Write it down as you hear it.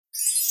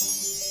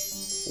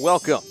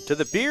Welcome to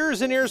the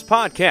Beers and Ears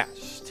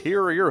podcast.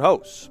 Here are your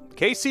hosts,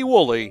 Casey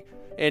Woolley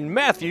and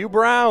Matthew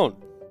Brown.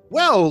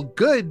 Well,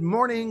 good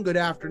morning, good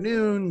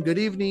afternoon, good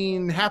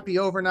evening, happy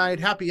overnight,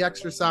 happy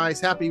exercise,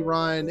 happy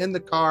run in the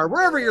car,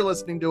 wherever you're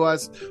listening to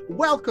us.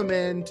 Welcome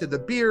in to the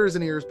Beers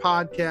and Ears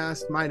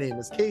podcast. My name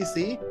is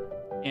Casey.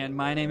 And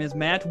my name is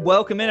Matt.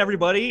 Welcome in,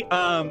 everybody.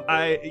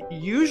 I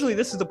usually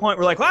this is the point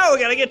where like, wow, we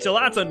got to get to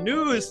lots of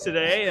news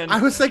today. And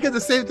I was thinking the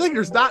same thing.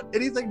 There's not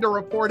anything to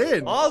report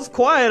in. All's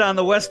quiet on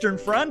the Western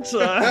Front.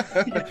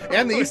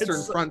 And the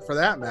Eastern Front, for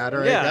that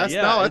matter. Yeah, I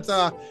guess.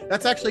 yeah,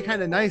 That's actually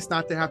kind of nice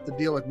not to have to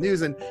deal with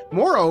news. And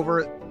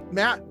moreover,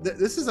 Matt,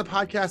 this is a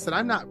podcast that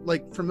I'm not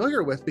like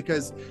familiar with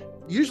because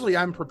usually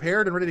I'm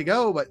prepared and ready to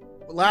go. But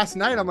last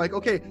night I'm like,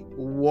 okay,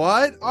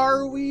 what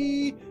are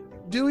we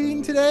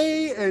doing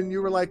today? And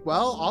you were like,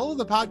 well, all of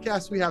the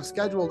podcasts we have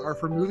scheduled are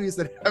for movies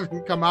that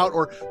haven't come out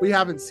or we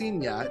haven't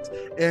seen yet.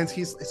 And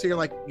so you're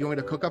like, you want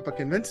me to cook up a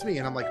Convince Me?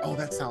 And I'm like, oh,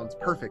 that sounds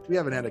perfect. We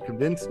haven't had a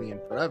Convince Me in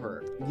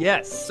forever.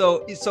 Yes.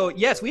 So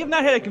yes, we have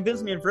not had a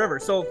Convince Me in forever.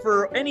 So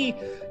for any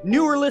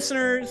newer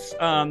listeners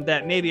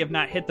that maybe have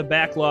not hit the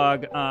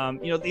backlog,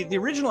 the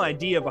original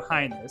idea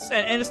behind this,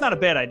 and it's not a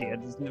bad idea.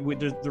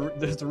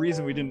 There's a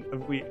reason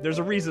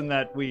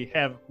that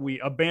we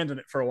abandoned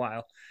it for a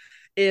while,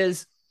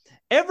 is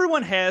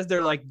everyone has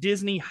their like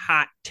Disney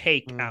hot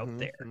take out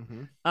there.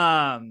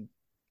 And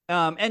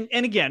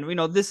again,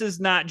 this is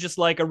not just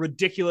like a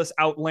ridiculous,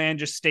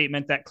 outlandish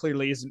statement that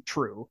clearly isn't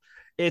true.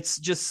 It's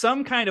just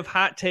some kind of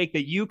hot take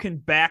that you can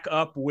back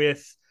up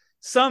with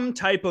some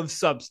type of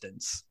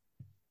substance.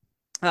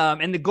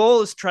 And the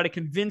goal is to try to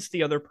convince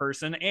the other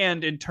person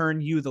and in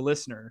turn you, the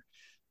listener,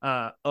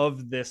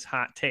 of this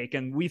hot take.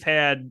 And we've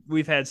had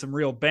some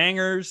real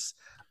bangers.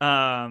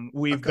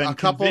 We've been a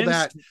couple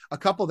convinced...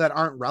 that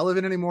aren't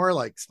relevant anymore,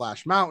 like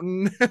Splash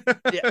Mountain.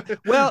 Yeah.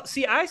 Well,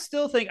 see, I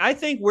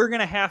think we're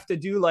gonna have to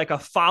do like a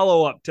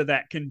follow-up to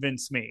that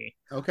Convince Me.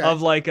 Okay.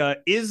 Of like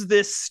is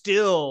this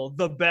still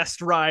the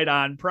best ride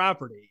on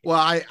property?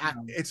 Well,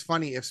 it's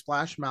funny, if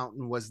Splash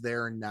Mountain was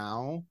there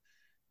now,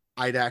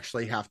 I'd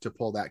actually have to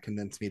pull that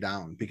Convince Me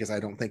down because I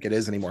don't think it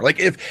is anymore.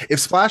 Like if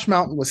Splash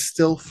Mountain was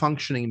still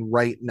functioning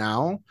right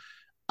now,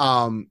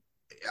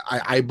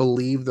 I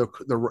believe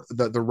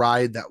the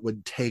ride that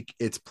would take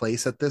its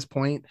place at this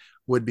point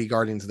would be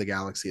Guardians of the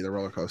Galaxy, the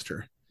roller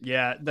coaster.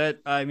 Yeah, that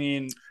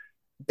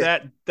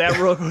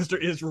roller coaster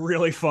is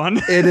really fun.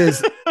 It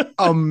is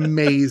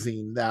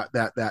amazing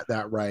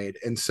that ride.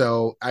 And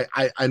so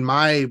I in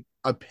my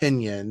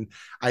opinion,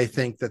 I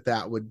think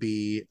that would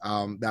be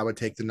that would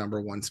take the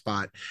number one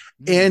spot.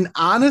 And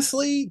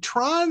honestly,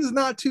 Tron's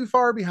not too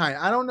far behind.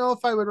 I don't know if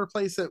I would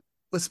replace it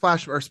with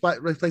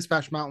replace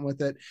Splash Mountain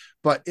with it,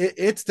 but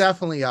it's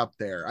definitely up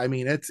there. I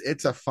mean,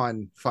 it's a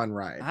fun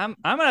ride. I'm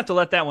gonna have to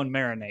let that one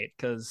marinate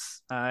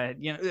because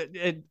you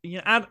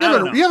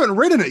haven't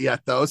ridden it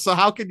yet though, so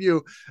how could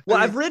you? Well,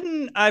 I've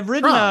ridden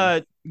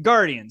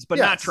Guardians, but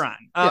not Tron.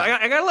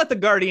 I gotta let the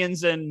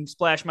Guardians and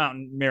Splash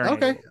Mountain marinate.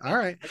 Okay, all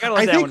right.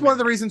 I think one of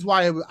the reasons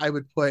why I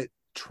would put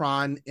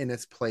Tron in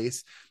its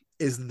place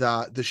is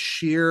the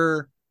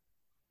sheer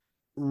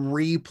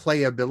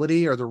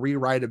replayability or the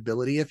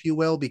rewritability, if you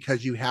will,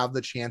 because you have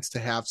the chance to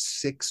have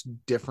 6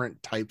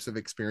 different types of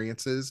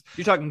experiences.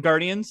 You're talking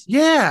Guardians?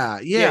 Yeah.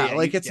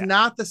 Like it's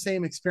not the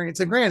same experience.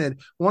 And granted,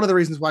 one of the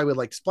reasons why we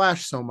like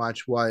Splash so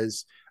much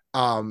was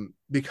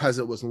because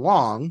it was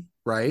long,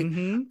 right?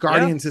 Mm-hmm.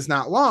 Guardians is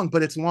not long,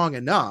 but it's long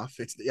enough.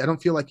 I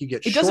don't feel like you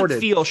get shorted. It doesn't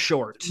feel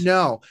short.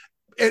 No.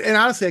 And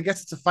honestly, I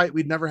guess it's a fight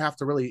we'd never have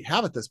to really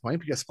have at this point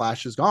because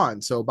Splash is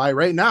gone. So by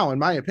right now, in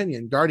my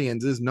opinion,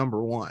 Guardians is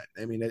number one.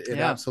 I mean, it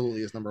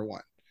absolutely is number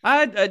one.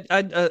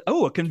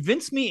 A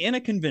Convince Me in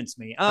a Convince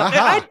Me.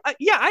 I'm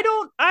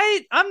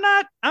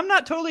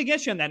not totally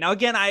against you on that. Now,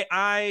 again,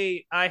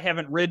 I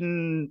haven't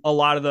ridden a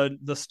lot of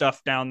the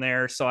stuff down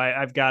there, so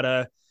I've got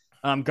a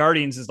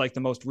Guardians is like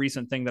the most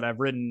recent thing that I've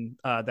ridden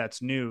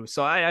that's new.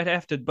 So I'd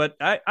have to, but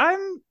I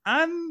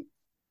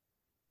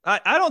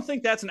don't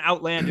think that's an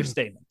outlandish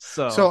statement.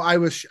 So I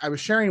was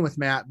sharing with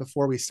Matt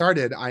before we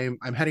started. I'm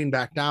heading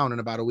back down in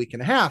about a week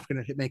and a half.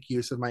 Going to make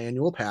use of my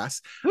annual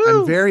pass.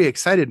 Woo! I'm very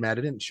excited, Matt.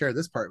 I didn't share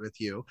this part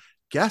with you.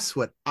 Guess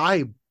what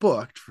I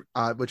booked,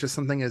 which is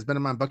something that has been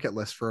on my bucket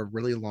list for a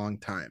really long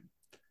time.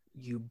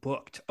 You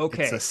booked?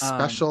 Okay, it's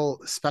a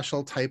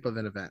special type of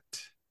an event.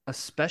 A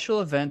special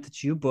event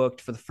that you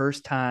booked for the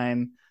first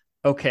time.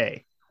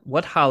 Okay,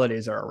 what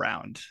holidays are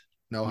around?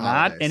 No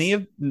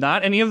holidays.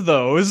 Not any of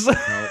those.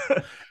 No.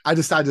 I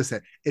just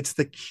said it's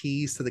the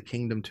Keys to the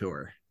Kingdom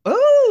tour.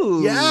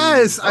 Oh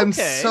yes, okay. I'm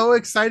so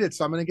excited.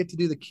 So I'm going to get to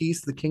do the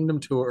Keys to the Kingdom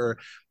tour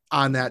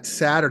on that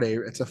Saturday.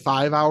 It's a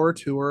 5-hour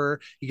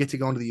tour. You get to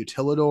go into the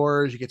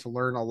utilidors. You get to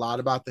learn a lot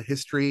about the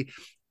history.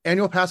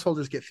 Annual pass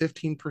holders get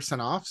 15%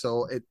 off.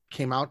 So it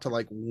came out to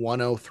like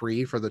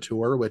 $103 for the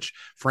tour, which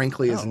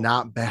frankly is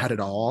not bad at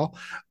all.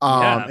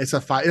 It's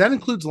that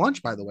includes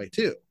lunch, by the way,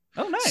 too.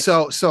 Oh, nice.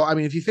 So I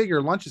mean, if you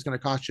figure lunch is going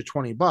to cost you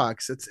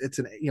 $20, it's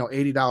an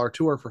 $80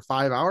 tour for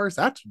 5 hours.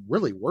 That's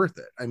really worth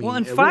it. I mean, well,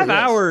 in 5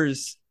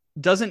 hours,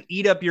 doesn't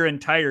eat up your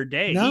entire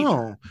day. No,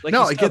 either. Like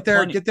no, you I still have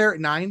plenty. get there at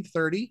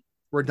 9:30.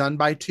 We're done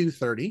by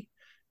 2:30.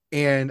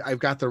 And I've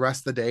got the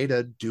rest of the day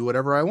to do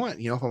whatever I want,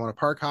 if I want to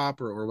park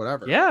hop or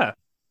whatever. Yeah.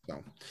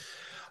 So,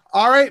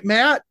 all right,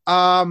 Matt.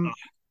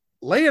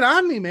 Lay it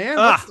on me, man.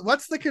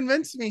 What's the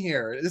convince me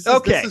here? This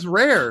is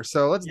rare,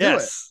 so let's do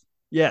it.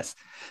 Yes.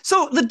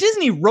 So the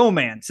Disney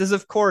romance is,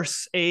 of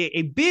course,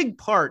 a big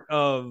part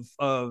of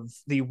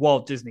the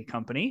Walt Disney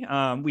Company.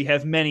 We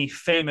have many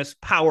famous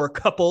power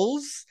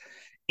couples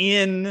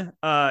in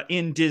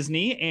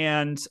Disney,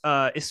 and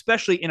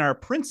especially in our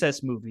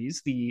princess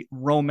movies, the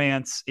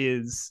romance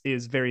is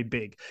very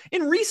big.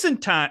 In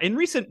recent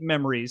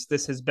memories,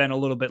 this has been a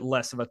little bit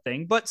less of a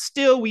thing, but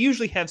still, we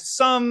usually have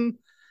some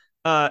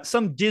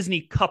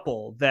Disney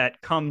couple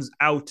that comes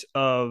out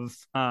of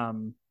a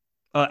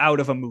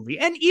movie.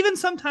 And even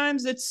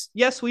sometimes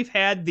we've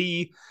had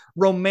the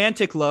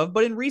romantic love,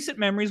 but in recent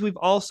memories, we've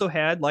also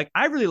had, like,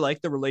 I really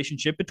like the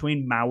relationship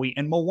between Maui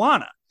and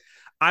Moana.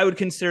 I would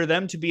consider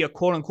them to be a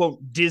quote unquote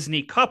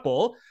Disney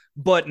couple,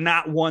 but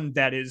not one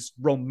that is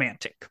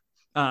romantic.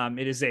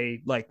 It is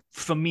a like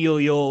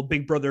familial,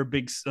 big brother,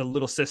 big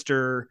little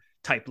sister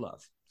type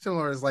love.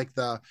 Similar as like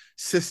the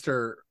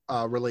sister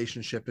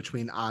relationship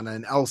between Anna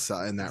and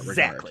Elsa in that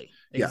regard.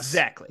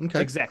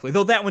 Exactly.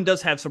 Though that one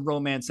does have some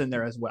romance in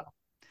there as well.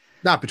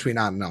 Not between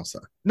Anna and Elsa.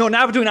 No,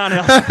 not between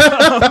Anna and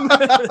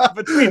Elsa.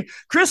 Between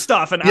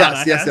Kristoff and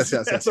Anna.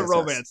 Yes, a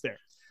romance there.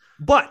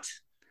 But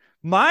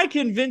my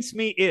convince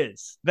me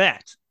is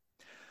that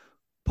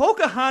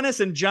Pocahontas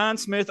and John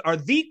Smith are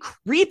the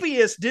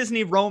creepiest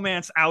Disney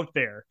romance out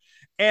there.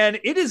 And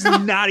it is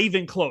not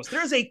even close.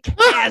 There's a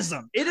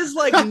chasm. It is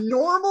like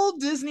normal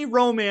Disney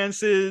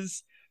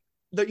romances.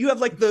 That you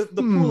have like the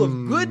pool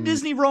of good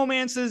Disney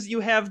romances.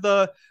 You have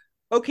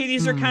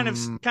these are kind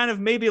of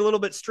maybe a little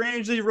bit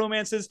strange Disney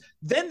romances.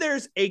 Then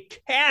there's a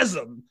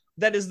chasm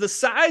that is the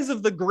size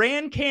of the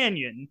Grand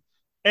Canyon.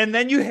 And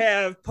then you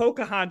have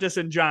Pocahontas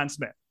and John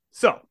Smith.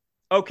 So,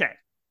 okay.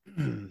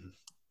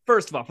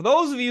 First of all, for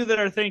those of you that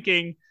are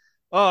thinking,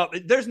 oh,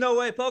 there's no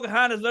way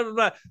Pocahontas, blah, blah,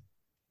 blah.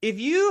 If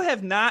you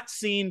have not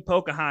seen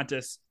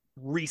Pocahontas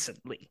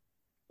recently,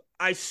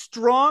 I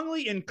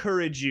strongly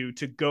encourage you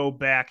to go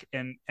back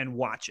and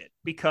watch it,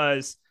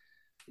 because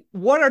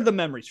what are the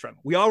memories from?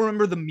 We all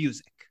remember the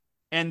music.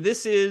 And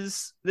this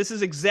is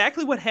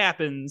exactly what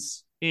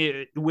happens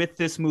with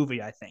this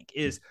movie, I think,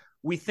 is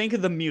we think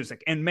of the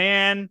music. And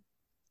man,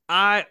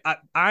 I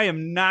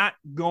am not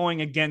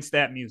going against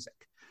that music.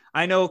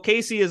 I know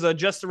Casey is a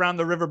just around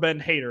the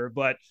riverbend hater,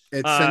 but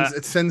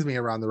it sends me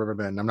around the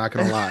riverbend. I'm not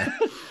going to lie.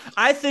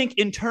 I think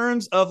in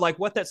terms of like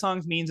what that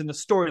song means in the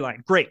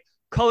storyline, great.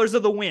 Colors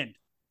of the Wind,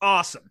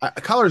 awesome.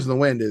 Colors of the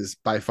Wind is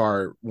by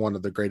far one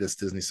of the greatest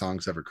Disney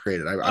songs ever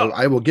created.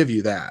 I will give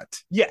you that.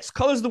 Yes,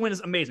 Colors of the Wind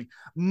is amazing.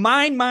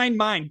 Mine, Mine,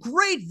 Mine,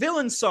 great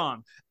villain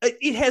song.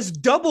 It has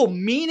double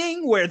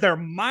meaning where they're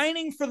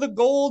mining for the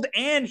gold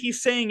and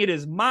he's saying it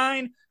is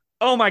mine.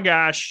 Oh my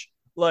gosh,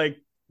 like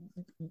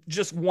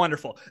just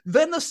wonderful.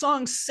 Then the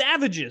song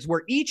Savages,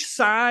 where each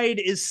side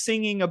is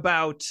singing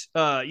about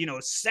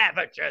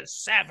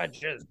savages,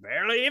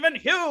 barely even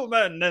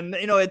human, and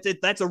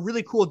that's a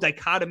really cool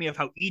dichotomy of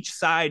how each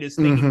side is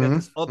thinking that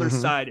this other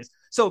side is.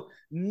 So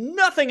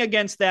nothing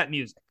against that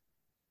music,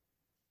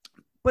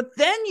 but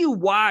then you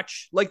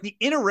watch like the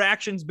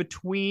interactions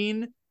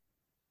between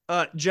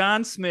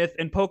John Smith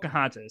and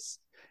Pocahontas,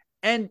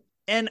 and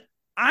I'm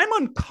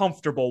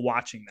uncomfortable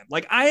watching them.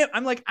 Like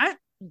I'm like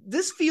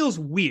this feels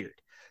weird.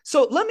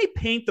 So let me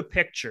paint the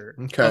picture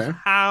of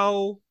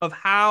how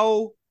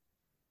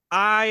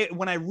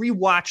when I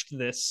rewatched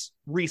this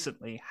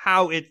recently,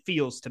 how it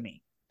feels to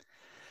me.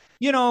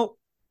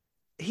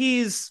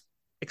 He's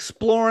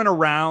exploring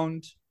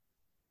around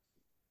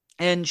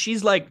and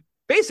she's like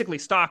basically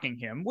stalking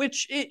him,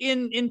 which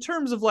in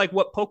terms of like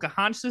what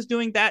Pocahontas is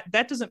doing,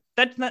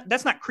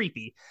 that's not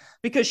creepy,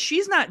 because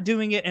she's not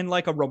doing it in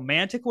like a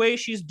romantic way.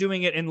 She's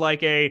doing it in like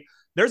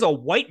there's a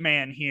white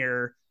man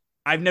here.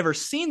 I've never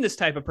seen this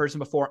type of person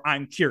before.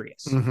 I'm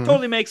curious.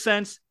 Totally makes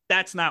sense.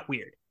 That's not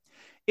weird.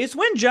 It's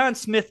when John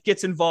Smith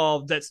gets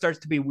involved that starts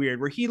to be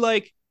weird, where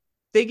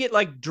they get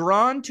like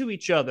drawn to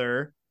each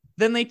other.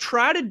 Then they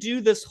try to do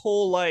this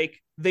whole like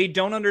they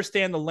don't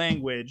understand the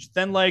language.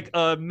 Then like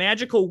a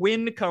magical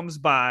wind comes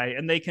by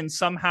and they can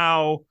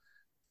somehow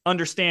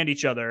understand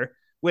each other,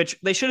 which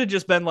they should have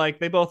just been like,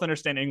 they both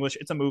understand English.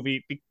 It's a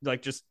movie.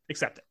 Like, just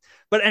accept it.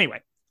 But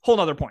anyway, whole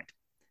nother point.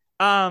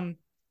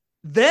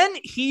 Then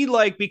he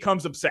like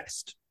becomes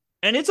obsessed,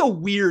 and it's a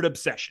weird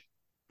obsession,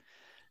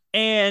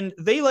 and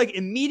they like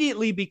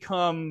immediately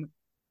become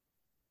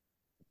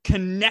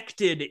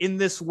connected in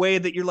this way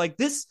that you're like,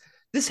 this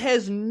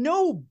has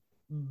no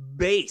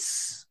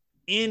base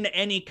in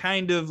any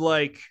kind of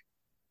like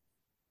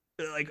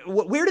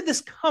where did this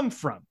come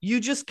from?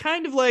 You just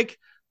kind of like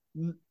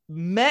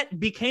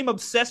became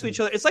obsessed with each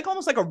other. It's like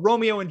almost like a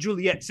Romeo and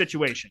Juliet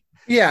situation.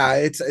 Yeah,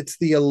 it's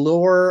the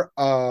allure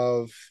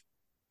of,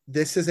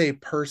 this is a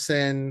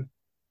person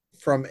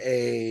from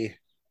a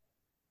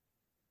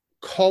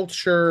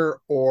culture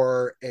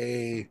or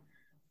a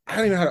I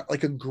don't even know how to,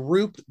 like a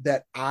group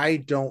that I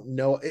don't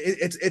know.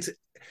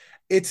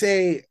 It's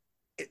a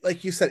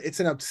like you said, it's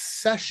an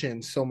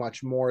obsession so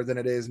much more than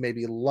it is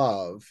maybe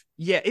love.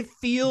 Yeah, it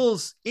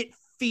feels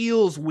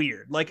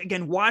weird. Like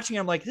again, watching,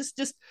 I'm like, this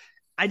just,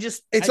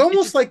 It's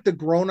almost like the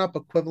grown-up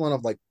equivalent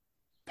of like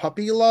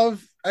puppy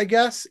love, I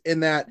guess,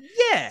 in that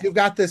yeah, you've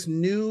got this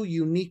new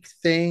unique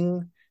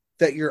thing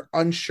that you're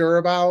unsure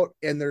about,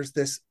 and there's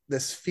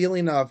this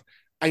feeling of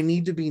I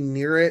need to be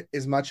near it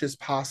as much as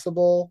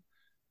possible,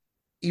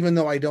 even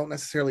though I don't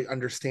necessarily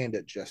understand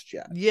it just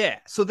yet. yeah.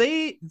 So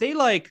they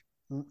like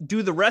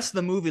do the rest of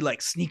the movie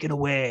like sneaking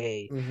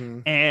away, Mm-hmm.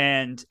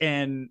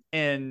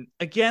 and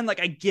again, like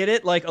I get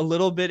it, like a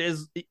little bit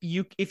is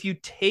you if you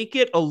take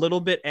it a little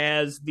bit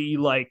as the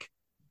like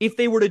if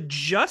they were to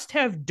just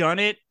have done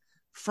it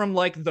from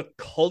like the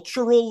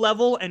cultural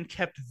level and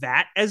kept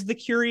that as the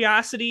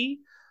curiosity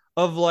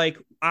of like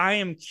I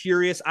am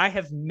curious, I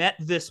have met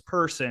this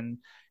person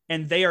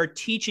and they are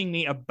teaching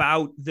me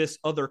about this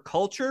other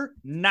culture,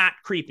 not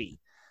creepy.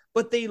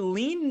 But they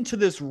lean into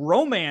this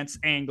romance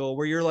angle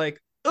where you're like,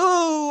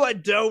 oh, I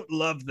don't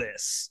love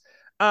this.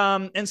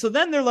 And so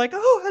then they're like,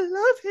 oh, I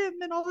love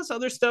him and all this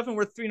other stuff. And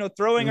we're,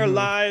 throwing our Mm-hmm.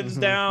 lives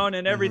Mm-hmm. down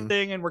and Mm-hmm.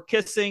 everything. And we're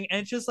kissing.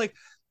 And it's just like,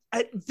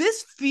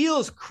 this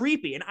feels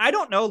creepy. And I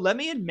don't know. Let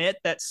me admit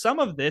that some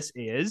of this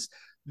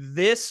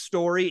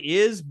story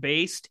is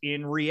based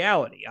in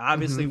reality.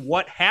 Obviously, Mm-hmm.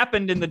 what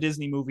happened in the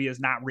Disney movie is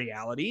not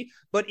reality,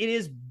 but it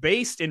is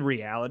based in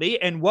reality.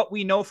 And what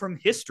we know from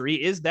history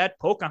is that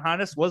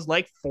Pocahontas was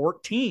like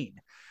 14.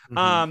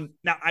 Mm-hmm.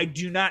 Now, I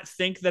do not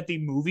think that the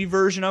movie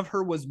version of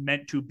her was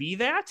meant to be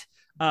that.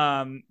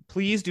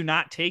 Please do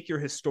not take your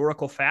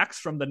historical facts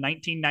from the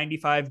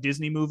 1995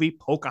 Disney movie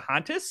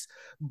Pocahontas.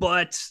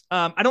 But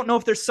I don't know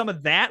if there's some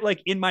of that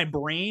like in my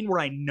brain where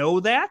I know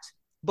that.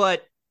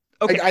 But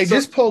okay, I so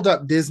just pulled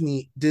up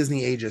Disney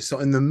ages. So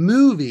in the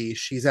movie,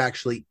 she's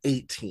actually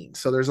 18.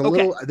 So there's a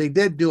okay, little. They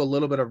did do a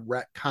little bit of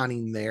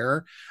retconning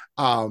there.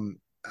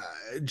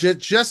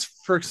 Just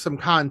for some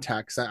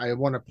context, I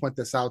want to point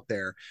this out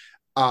there.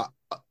 Uh,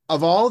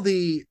 of all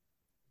the,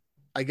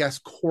 I guess,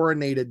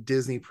 coronated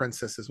Disney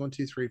princesses, 1,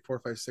 2, 3, 4,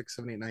 5, 6,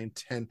 7, 8, 9,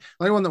 10.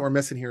 The only one that we're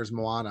missing here is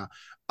Moana.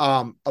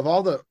 Of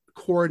all the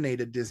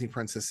coronated Disney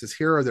princesses,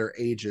 here are their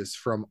ages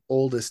from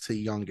oldest to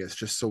youngest,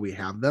 just so we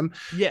have them.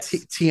 yes,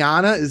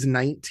 Tiana is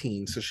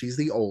 19, so she's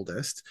the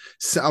oldest.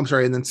 I'm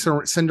sorry, and then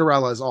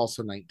Cinderella is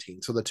also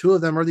 19. So the two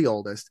of them are the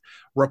oldest.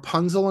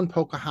 Rapunzel and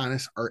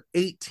Pocahontas are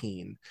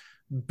 18.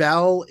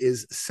 Belle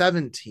is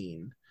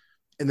 17.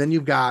 And then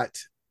you've got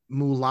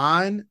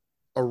Mulan,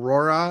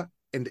 Aurora,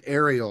 and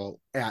Ariel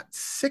at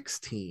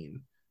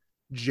 16.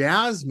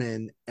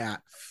 Jasmine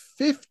at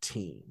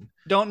 15.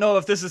 don't know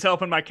if this is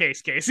helping my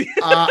case, Casey.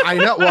 I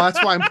know. Well,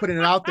 that's why I'm putting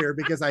it out there,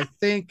 because I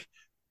think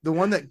the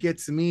one that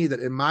gets me, that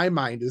in my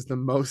mind is the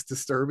most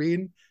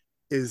disturbing,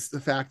 is the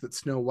fact that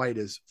Snow White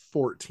is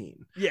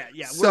 14. Yeah,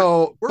 yeah.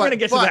 So we're gonna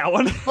get to that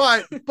one.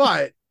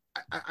 but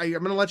I'm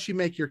going to let you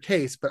make your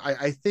case. But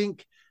I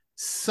think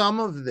some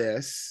of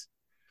this,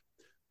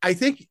 I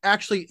think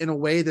actually in a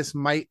way this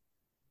might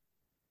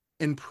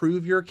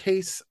improve your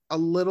case a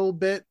little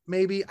bit,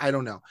 maybe. I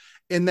don't know.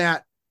 In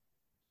that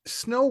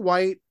Snow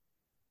White,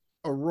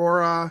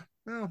 Aurora,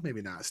 well,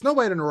 maybe not. Snow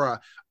White and Aurora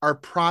are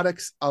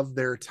products of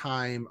their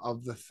time,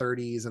 of the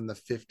 30s and the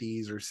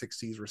 50s or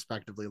 60s,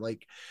 respectively.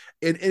 Like,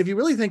 and if you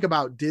really think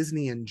about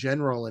Disney in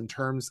general, in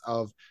terms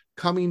of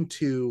coming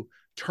to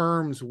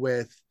terms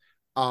with,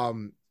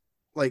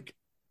 like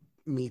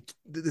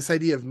this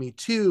idea of Me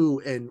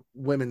Too and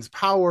women's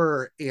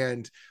power,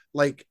 and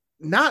like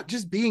not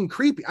just being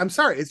creepy. I'm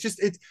sorry, it's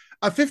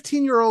a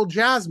 15-year-old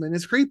Jasmine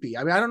is creepy.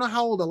 I mean, I don't know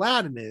how old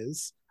Aladdin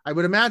is. I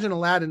would imagine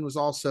Aladdin was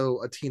also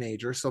a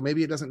teenager, so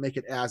maybe it doesn't make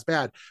it as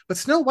bad. But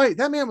Snow White,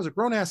 that man was a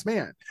grown ass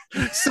man.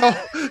 So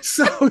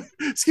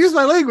excuse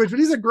my language, but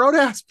he's a grown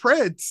ass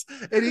prince,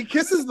 and he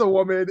kisses the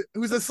woman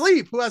who's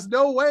asleep, who has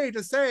no way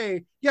to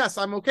say, yes,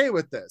 I'm okay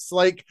with this.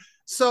 Like,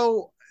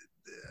 so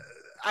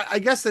I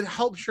guess it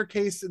helps your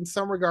case in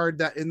some regard,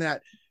 that in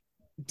that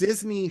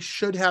Disney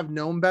should have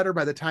known better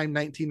by the time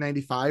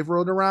 1995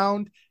 rolled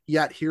around.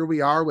 Yet here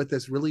we are with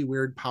this really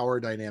weird power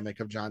dynamic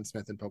of John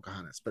Smith and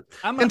Pocahontas. But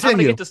I'm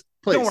continue, gonna get to.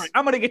 please. Don't worry,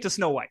 I'm gonna get to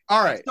Snow White.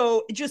 All right.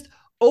 So just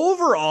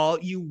overall,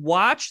 you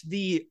watch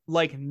the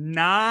like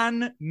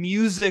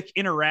non-music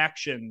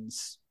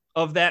interactions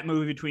of that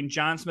movie between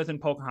John Smith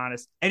and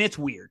Pocahontas, and it's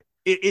weird.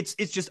 It's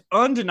just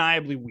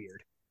undeniably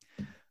weird.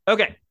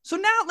 Okay, so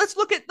now let's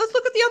look at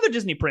the other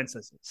Disney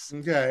princesses.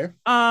 Okay.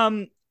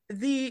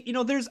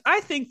 There's I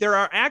think there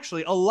are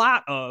actually a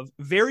lot of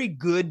very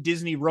good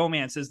Disney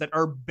romances that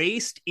are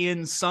based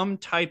in some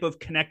type of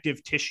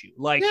connective tissue,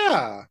 like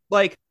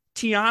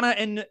Tiana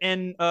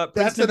and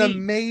that's an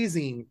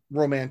amazing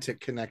romantic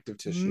connective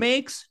tissue.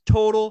 Makes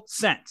total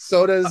sense.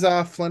 So does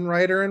Flynn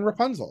Rider and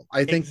Rapunzel.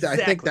 I think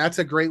that's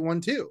a great one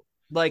too.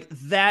 Like,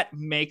 that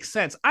makes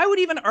sense. I would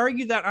even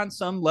argue that on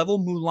some level,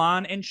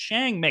 Mulan and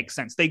Shang make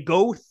sense. They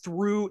go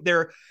through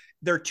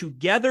they're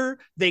together.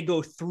 They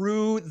go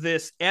through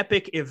this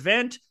epic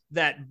event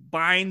that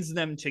binds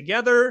them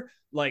together.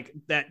 Like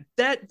that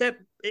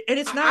And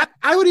it's not.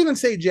 I would even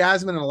say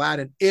Jasmine and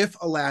Aladdin, if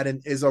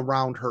Aladdin is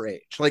around her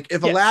age. Like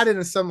if Aladdin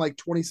is some like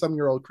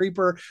 20-some-year-old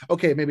creeper,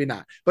 okay, maybe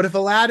not. But if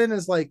Aladdin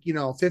is like,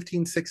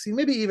 15, 16,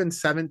 maybe even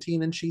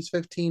 17 and she's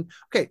 15,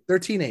 okay, they're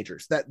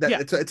teenagers.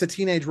 It's a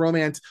teenage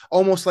romance,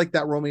 almost like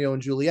that Romeo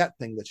and Juliet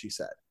thing that you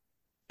said.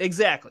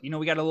 Exactly.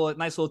 We got a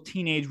nice little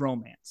teenage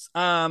romance.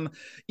 Anna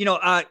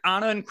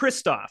and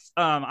Kristoff.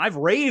 I've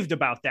raved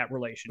about that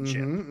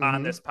relationship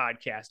on this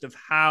podcast of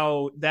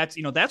how that's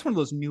one of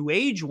those new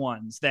age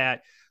ones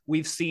that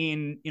we've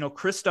seen,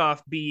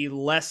 Kristoff be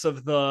less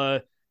of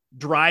the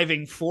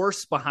driving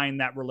force behind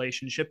that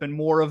relationship and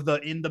more of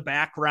the in the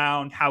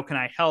background. How can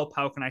I help?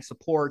 How can I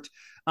support?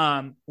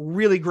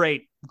 Really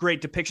great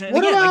depiction. And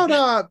what again,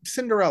 about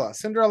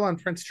Cinderella and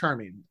Prince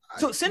Charming?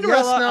 So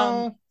Cinderella, yes,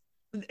 no.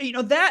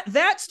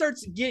 That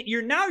starts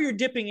you're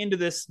dipping into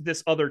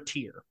this other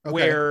tier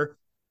where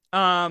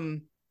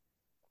that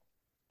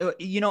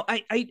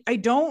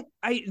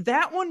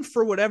one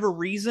for whatever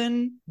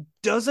reason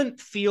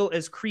doesn't feel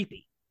as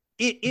creepy.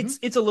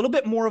 It's a little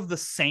bit more of the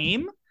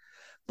same,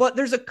 but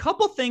there's a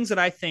couple things that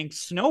I think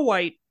Snow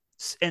White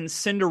and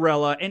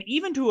Cinderella and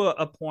even to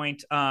a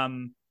point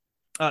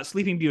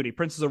Sleeping Beauty,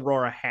 Princess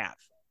Aurora have.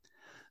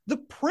 The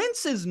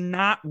prince is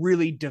not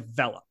really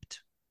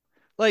developed.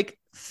 Like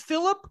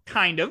Philip,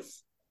 kind of.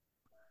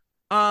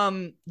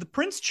 The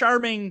Prince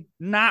Charming,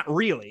 not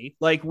really.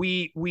 Like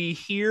we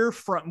hear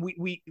from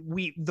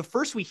the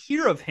first we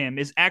hear of him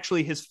is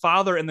actually his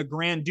father and the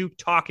Grand Duke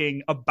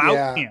talking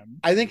about him.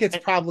 I think it's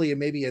probably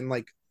maybe in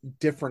like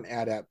different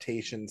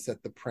adaptations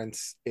that the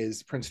Prince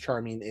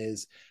Charming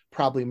is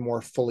probably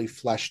more fully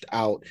fleshed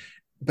out.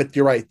 But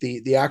you're right,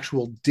 the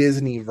actual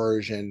Disney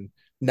version,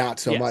 not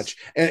so much.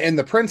 And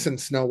the Prince in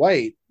Snow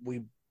White,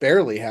 we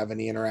barely have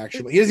any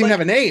interaction with. He doesn't even have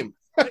a name.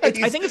 I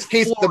think it's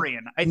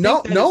Florian.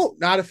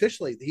 Not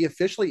officially. He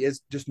officially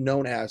is just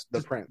known as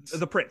the Prince.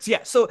 The Prince,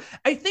 yeah. So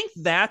I think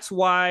that's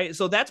why.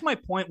 So that's my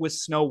point with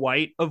Snow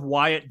White of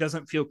why it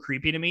doesn't feel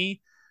creepy to me.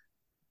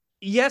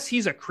 Yes,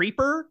 he's a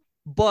creeper,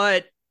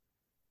 but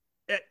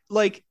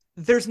like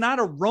there's not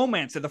a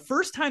romance. The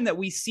first time that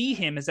we see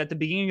him is at the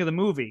beginning of the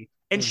movie,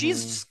 and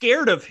she's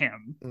scared of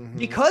him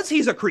because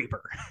he's a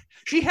creeper.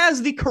 She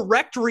has the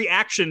correct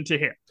reaction to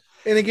him.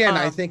 And again,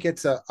 I think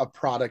it's a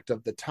product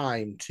of the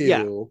time too.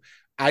 Yeah.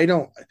 I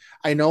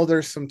know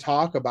there's some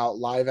talk about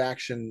live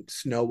action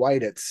Snow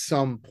White at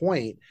some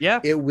point. Yeah.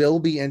 It will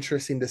be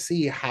interesting to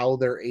see how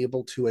they're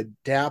able to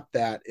adapt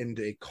that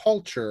into a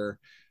culture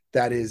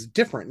that is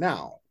different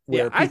now,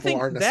 where people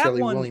aren't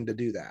necessarily willing to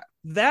do that.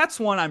 That's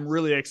one I'm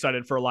really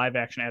excited for a live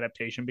action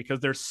adaptation because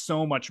there's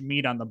so much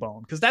meat on the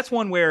bone. Because that's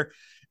one where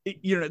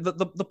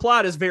the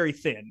plot is very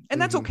thin, and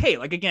that's okay.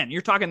 Like again,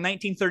 you're talking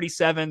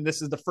 1937.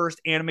 This is the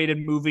first animated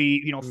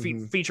movie,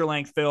 feature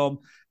length film.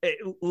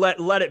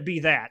 Let it be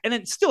that, and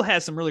it still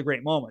has some really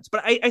great moments.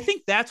 But I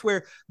think that's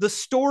where the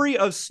story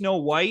of Snow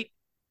White,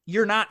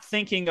 you're not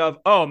thinking of,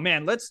 oh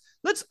man, let's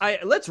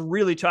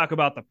really talk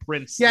about the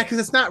prince. Yeah, because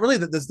it's not really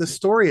the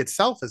story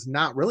itself is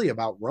not really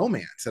about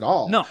romance at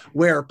all. No,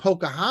 where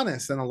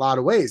Pocahontas in a lot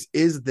of ways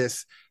is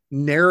this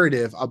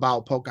narrative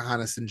about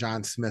Pocahontas and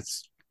John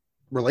Smith's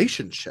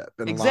relationship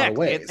in a lot of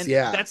ways. And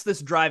yeah, that's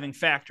this driving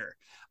factor.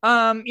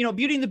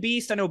 Beauty and the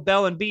Beast, I know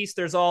Belle and Beast,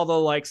 there's all the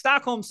like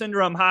Stockholm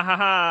syndrome, ha ha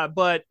ha,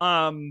 but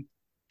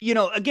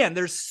again,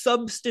 there's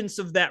substance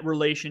of that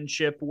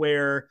relationship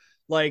where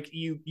like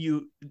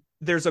you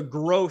there's a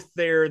growth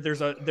there.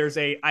 There's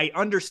a I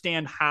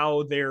understand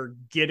how they're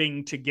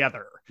getting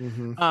together.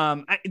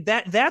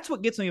 That's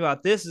what gets me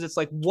about this is it's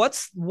like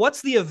what's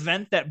the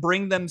event that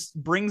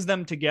brings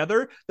them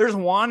together? They're just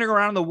wandering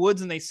around the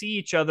woods and they see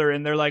each other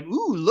and they're like,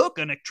 ooh, look,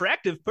 an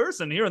attractive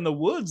person here in the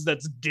woods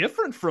that's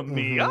different from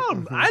me.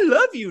 I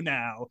love you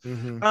now.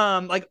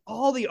 Like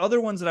all the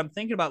other ones that I'm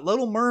thinking about,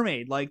 Little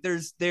Mermaid, like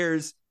there's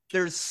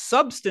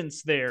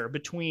substance there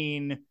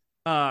between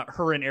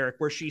her and Eric,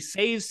 where she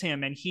saves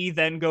him and he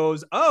then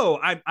goes, oh,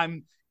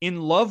 I'm in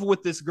love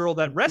with this girl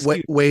that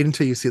rescued. Wait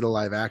until you see the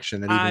live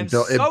action.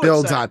 It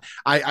builds on.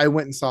 I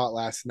went and saw it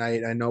last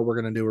night. I know we're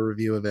going to do a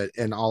review of it,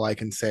 and all I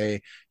can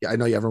say, I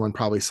know everyone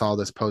probably saw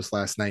this post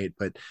last night,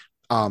 but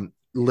the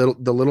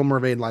Little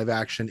Mermaid live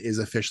action is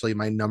officially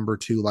my number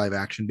 2 live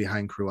action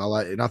behind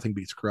Cruella. Nothing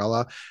beats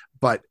Cruella,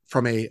 but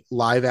from a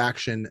live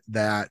action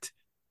that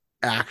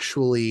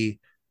actually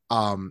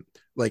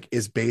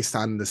is based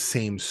on the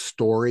same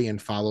story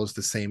and follows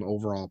the same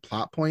overall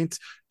plot points,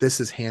 this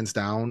is hands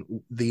down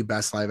the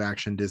best live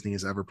action Disney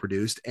has ever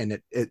produced, and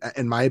it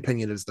in my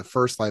opinion is the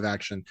first live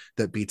action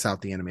that beats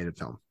out the animated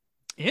film.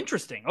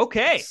 Interesting.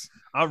 Okay. Yes.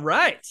 All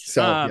right.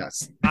 So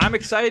yes, I'm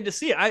excited to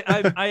see it.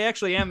 I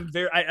actually am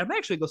I'm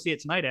actually going to see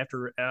it tonight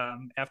after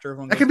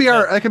everyone. That can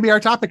be our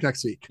topic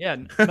next week. Yeah.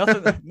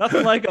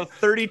 Nothing like a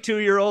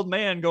 32-year-old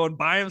man going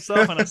by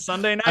himself on a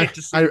Sunday night.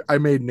 I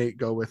made Nate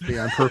go with me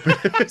on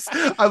purpose.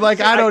 I'm like,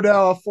 I don't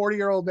know, a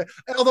 40-year-old man,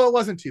 although it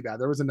wasn't too bad.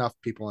 There was enough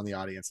people in the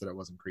audience that it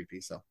wasn't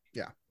creepy. So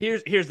yeah.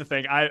 Here's the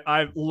thing.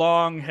 I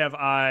long have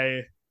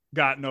I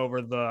gotten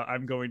over the I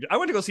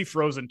went to go see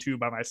Frozen 2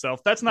 by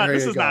myself. This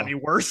is not any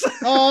worse.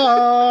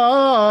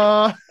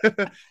 Oh,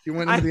 you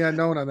went into the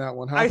unknown on that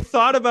one, huh? I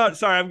thought about,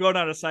 sorry, I'm going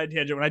on a side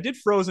tangent. When I did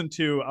Frozen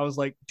 2, I was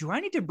like, do I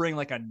need to bring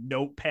like a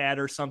notepad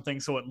or something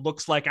so it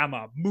looks like I'm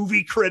a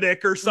movie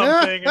critic or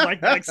something and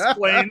like that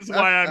explains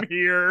why I'm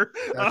here?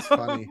 That's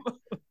funny.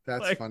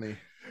 That's like, funny.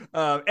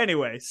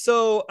 Anyway,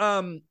 so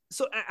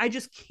I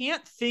just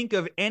can't think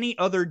of any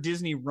other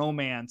Disney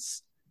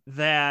romance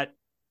that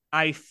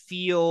I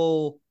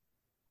feel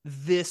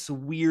this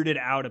weirded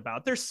out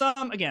about. There's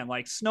some, again,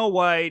 like Snow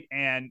White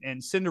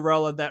and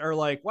Cinderella that are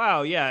like,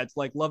 wow, yeah, it's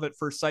like love at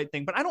first sight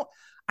thing, but I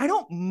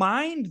don't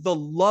mind the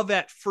love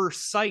at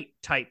first sight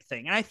type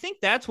thing. And I think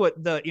that's what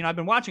I've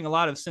been watching a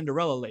lot of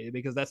Cinderella lately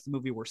because that's the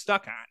movie we're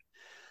stuck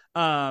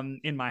on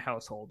in my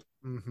household.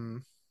 Mm-hmm.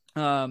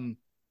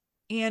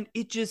 And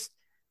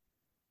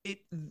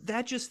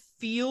that just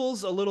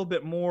feels a little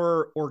bit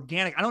more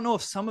organic. I don't know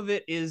if some of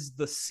it is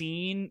the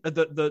scene,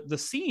 the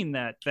scene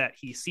that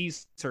he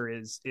sees her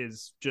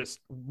is just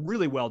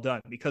really well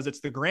done because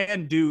it's the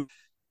Grand Duke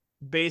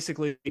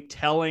basically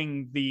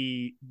telling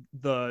the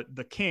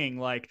king,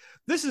 like,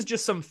 this is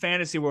just some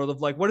fantasy world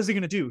of like, what is he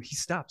gonna do? He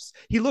stops,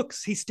 he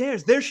looks, he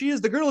stares, there she is,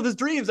 the girl of his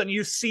dreams, and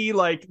you see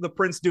like the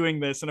prince doing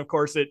this, and of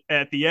course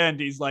at the end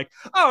he's like,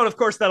 oh, and of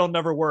course that'll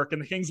never work,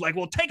 and the king's like,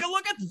 well, take a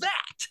look at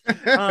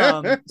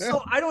that.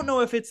 So I don't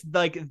know if it's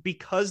like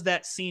because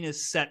that scene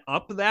is set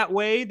up that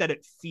way that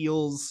it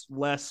feels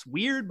less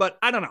weird, but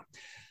I don't know.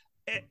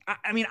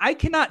 I mean, I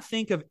cannot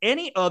think of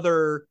any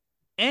other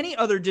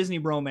Disney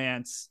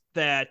romance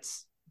that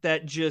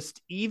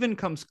just even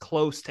comes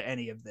close to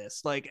any of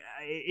this. Like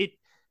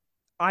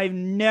I've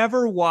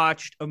never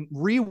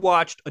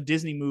rewatched a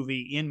Disney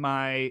movie in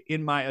my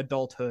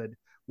adulthood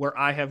where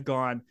I have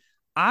gone,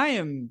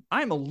 I'm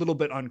a little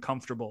bit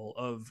uncomfortable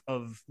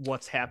of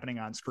what's happening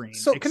on screen.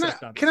 So can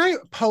I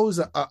pose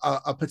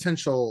a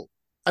potential,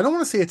 I don't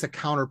want to say it's a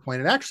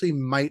counterpoint. It actually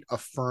might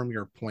affirm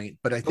your point,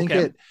 but I think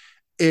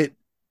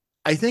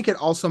I think it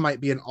also might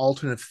be an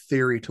alternate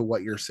theory to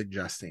what you're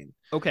suggesting.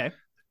 Okay.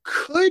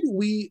 Could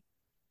we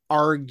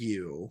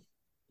argue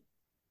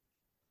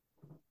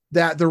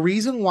that the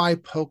reason why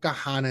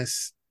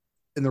Pocahontas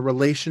in the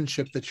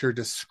relationship that you're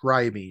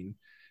describing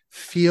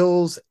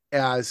feels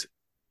as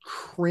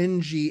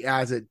cringy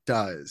as it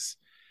does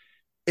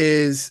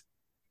is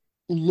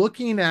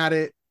looking at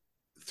it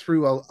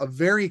through a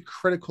very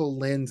critical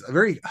lens, a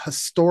very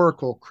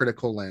historical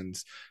critical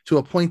lens, to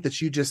a point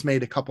that you just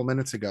made a couple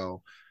minutes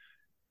ago.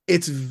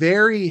 It's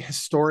very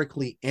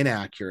historically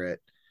inaccurate.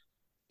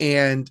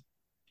 And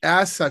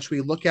as such,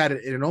 we look at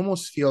it and it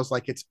almost feels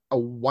like it's a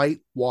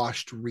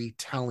whitewashed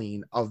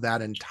retelling of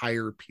that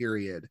entire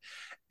period.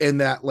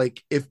 And that,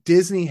 like, if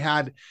Disney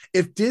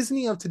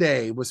of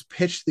today was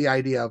pitched the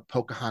idea of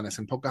Pocahontas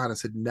and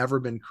Pocahontas had never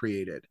been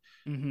created,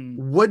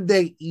 would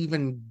they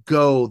even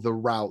go the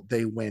route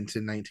they went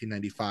in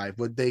 1995?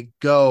 Would they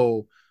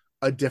go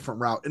a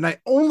different route? And I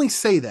only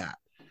say that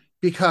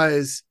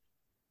because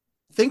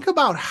think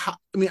about how,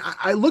 I mean,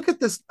 I look at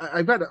this,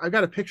 I've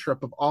got a picture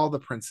up of all the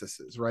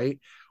princesses, right?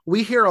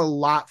 We hear a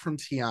lot from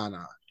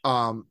Tiana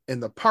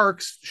in the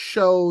parks,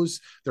 shows,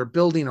 they're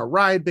building a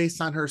ride based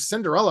on her.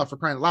 Cinderella, for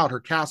crying out loud, her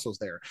castle's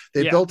there.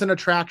 They built an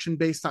attraction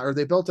based on, or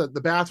they built the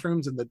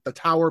bathrooms and the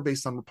tower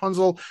based on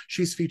Rapunzel.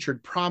 She's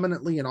featured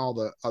prominently in all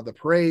the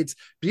parades.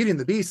 Beauty and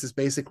the Beast is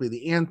basically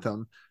the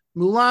anthem.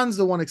 Mulan's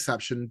the one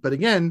exception, but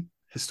again,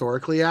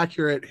 historically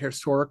accurate,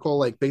 historical,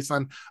 like based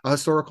on a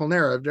historical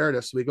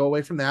narrative. So we go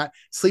away from that.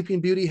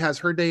 Sleeping Beauty has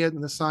her day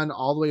in the sun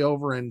all the way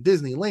over in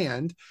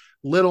Disneyland.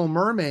 Little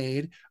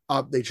Mermaid,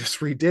 they just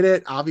redid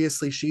it.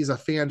 Obviously, she's a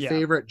fan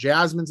favorite.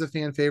 Jasmine's a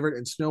fan favorite,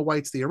 and Snow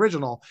White's the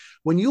original.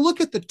 When you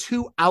look at the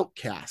two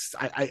outcasts,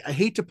 I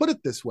hate to put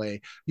it this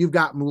way, you've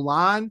got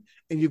Mulan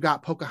and you've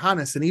got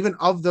Pocahontas, and even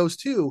of those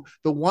two,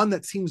 the one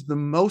that seems the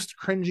most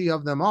cringy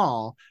of them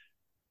all.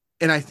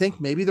 And I think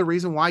maybe the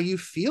reason why you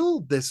feel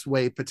this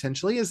way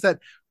potentially is that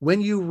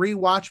when you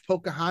rewatch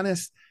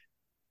Pocahontas,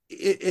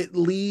 it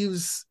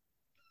leaves,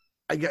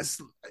 I guess,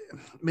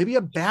 maybe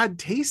a bad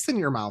taste in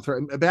your mouth,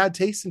 or a bad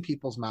taste in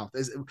people's mouth.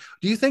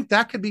 Do you think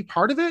that could be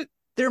part of it?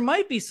 There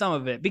might be some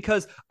of it,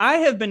 because I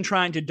have been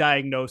trying to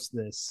diagnose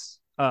this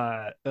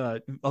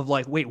of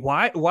like, wait,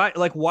 why,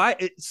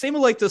 same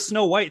with like the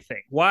Snow White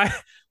thing.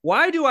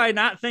 Why do I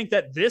not think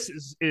that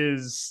this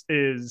is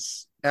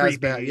as creepy?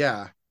 Bad?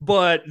 Yeah.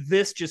 But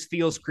this just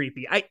feels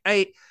creepy.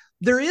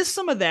 There is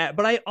some of that,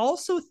 but I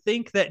also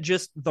think that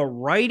just the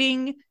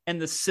writing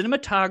and the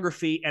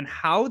cinematography and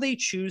how they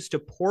choose to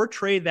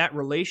portray that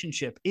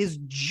relationship is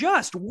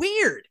just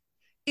weird.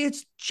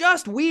 It's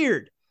just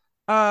weird.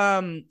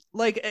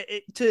 Like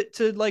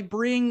to like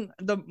bring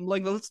the,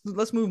 like,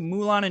 let's move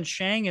Mulan and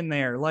Shang in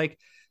there. Like,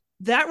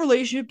 that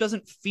relationship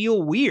doesn't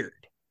feel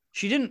weird.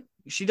 She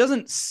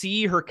doesn't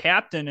see her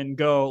captain and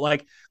go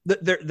like,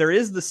 there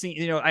is the scene,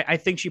 you know, I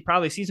think she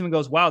probably sees him and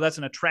goes, wow, that's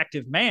an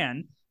attractive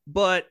man.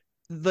 But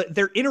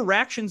their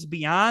interactions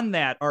beyond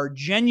that are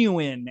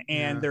genuine,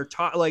 and they're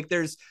taught, like,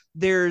 there's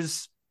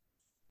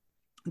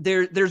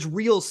there's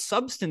real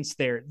substance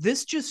there.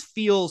 This just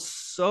feels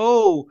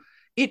so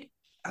it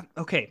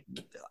okay.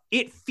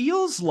 It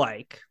feels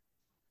like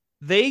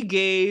they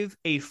gave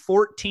a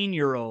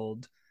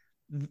 14-year-old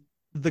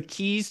the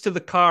keys to the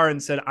car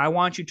and said, I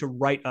want you to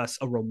write us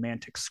a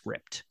romantic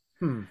script.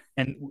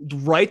 And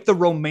write the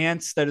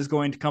romance that is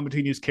going to come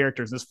between these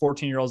characters. This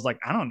 14-year-old is like,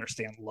 I don't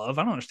understand love.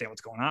 I don't understand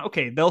what's going on.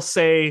 Okay, they'll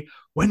say,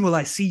 when will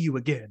I see you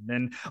again?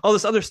 And all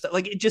this other stuff.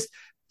 Like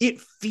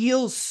it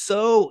feels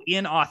so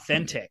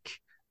inauthentic.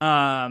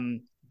 But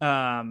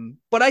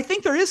I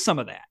think there is some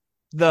of that.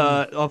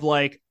 Of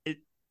like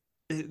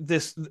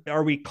this,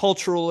 are we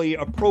culturally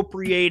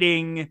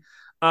appropriating?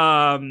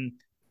 And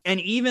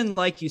even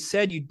like you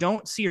said, you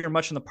don't see her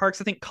much in the parks.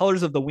 I think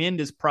Colors of the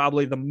Wind is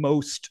probably the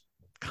most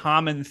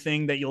common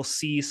thing that you'll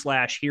see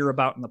 / hear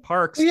about in the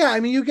parks. Yeah, I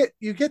mean,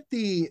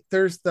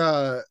 there's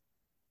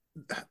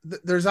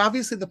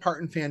obviously the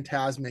part in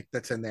Phantasmic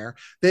that's in there.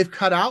 They've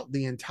cut out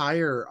the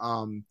entire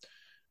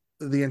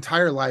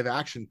live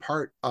action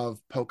part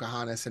of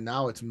Pocahontas, and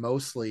now it's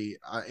mostly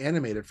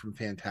animated from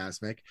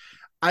Phantasmic.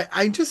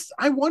 I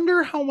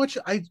wonder how much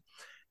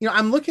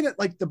I'm looking at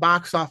like the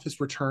box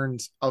office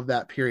returns of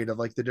that period of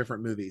like the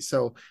different movies.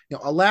 So,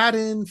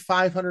 Aladdin,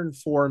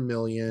 504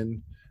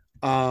 million.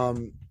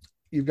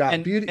 You've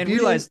got Beauty,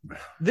 realize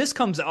this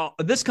comes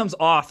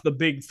off the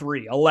big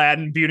three: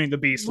 Aladdin, Beauty and the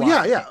Beast.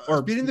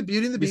 Or Beauty and the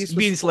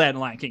Beast, Aladdin,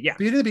 Lion King. Yeah,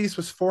 Beauty and the Beast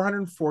was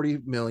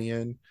 440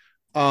 million.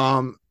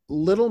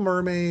 Little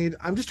Mermaid.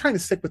 I'm just trying to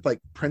stick with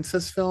like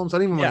princess films. I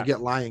don't even want to get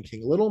Lion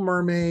King. Little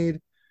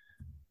Mermaid,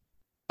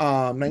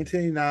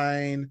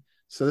 1989.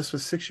 So this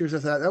was 6 years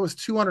after that. That was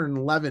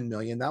 211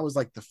 million. That was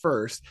like the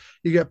first.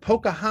 You get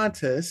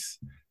Pocahontas,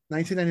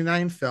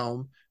 1999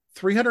 film,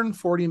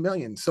 340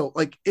 million. So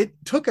like it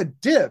took a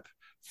dip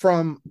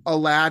from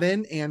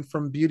Aladdin and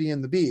from Beauty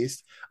and the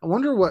Beast. I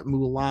wonder what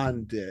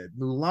Mulan did.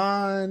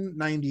 Mulan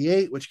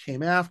 98, which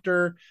came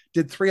after,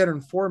 did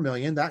 304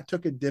 million. That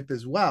took a dip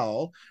as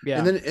well.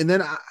 Yeah. And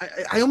then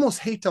I almost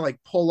hate to like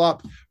pull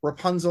up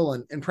Rapunzel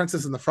and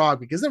Princess and the Frog,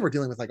 because then we're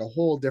dealing with like a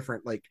whole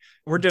different like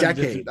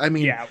decade. I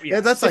mean,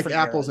 that's like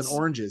apples and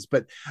oranges.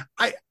 But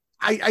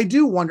I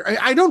do wonder.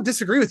 I don't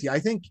disagree with you.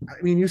 I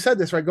mean, you said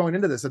this right going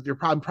into this, that you're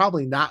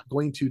probably not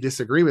going to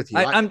disagree with you.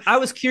 I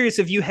was curious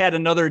if you had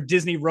another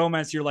Disney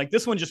romance. You're like,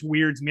 this one just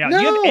weirds me out. No.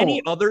 Do you have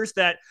any others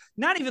that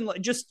not even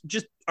like just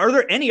are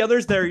there any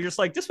others that are just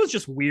like, this was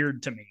just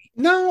weird to me?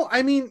 No,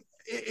 I mean,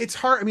 it's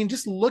hard. I mean,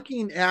 just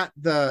looking at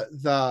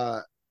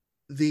the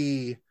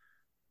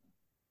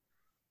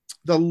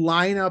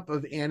lineup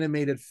of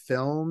animated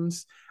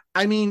films,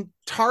 I mean,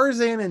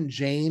 Tarzan and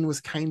Jane was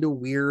kind of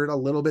weird a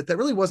little bit. That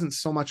really wasn't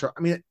so much. I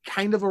mean,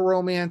 kind of a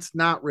romance,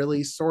 not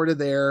really, sort of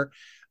there.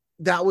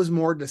 That was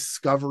more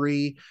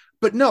discovery.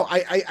 But no,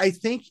 I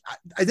think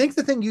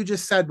the thing you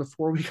just said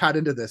before we got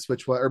into this,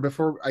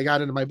 before I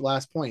got into my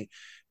last point,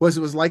 was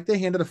it was like they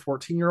handed a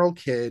 14-year-old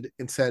kid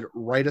and said,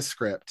 write a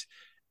script.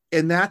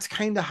 And that's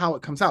kind of how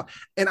it comes out.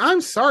 And I'm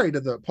sorry to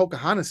the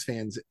Pocahontas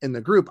fans in the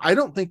group. I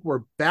don't think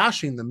we're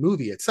bashing the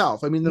movie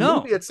itself. I mean, the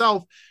movie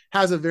itself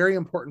has a very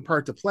important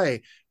part to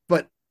play,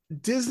 but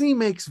Disney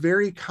makes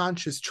very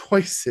conscious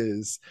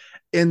choices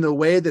in the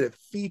way that it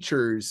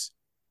features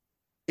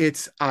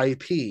its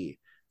IP.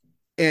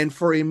 And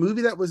for a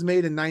movie that was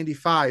made in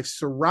 95,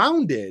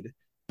 surrounded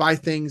by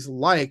things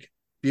like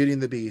Beauty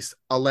and the Beast,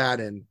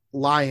 Aladdin,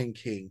 Lion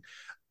King,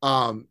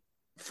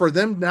 for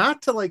them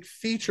not to like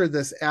feature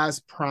this as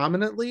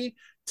prominently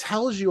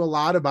tells you a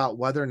lot about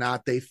whether or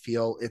not they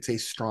feel it's a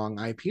strong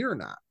IP or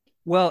not.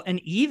 Well,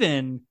 and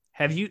even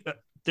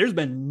there's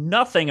been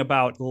nothing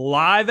about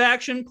live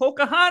action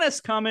Pocahontas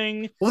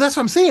coming. Well, that's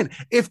what I'm saying.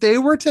 If they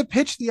were to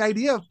pitch the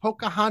idea of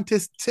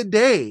Pocahontas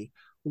today,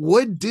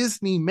 would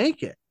Disney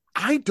make it?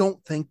 I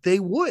don't think they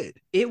would.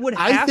 It would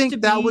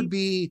would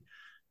be,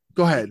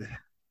 go ahead.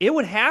 It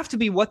would have to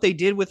be what they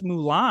did with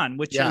Mulan,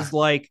 which is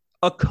like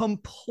a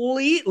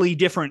completely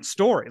different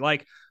story.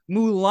 Like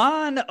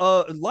Mulan,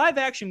 live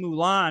action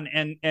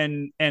Mulan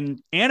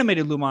and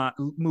animated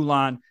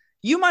Mulan,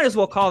 you might as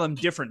well call them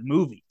different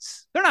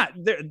movies. They're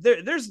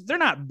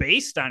not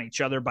based on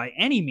each other by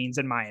any means,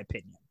 in my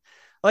opinion.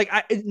 Like,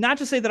 not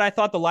to say that I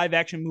thought the live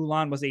action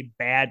Mulan was a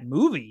bad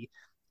movie.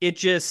 It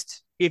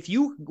just, if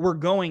you were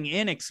going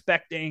in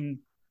expecting,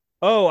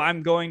 oh,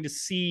 I'm going to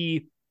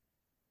see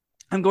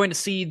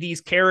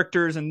these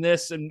characters and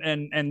this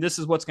and this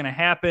is what's going to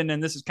happen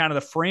and this is kind of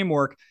the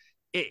framework,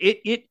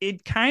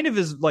 it kind of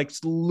is like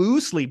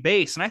loosely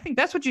based. And I think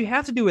that's what you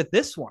have to do with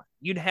this one.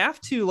 You'd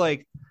have to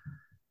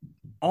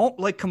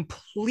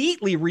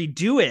completely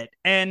redo it,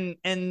 and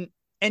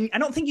I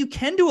don't think you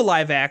can do a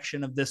live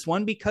action of this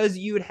one because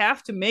you would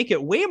have to make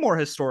it way more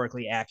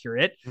historically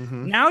accurate.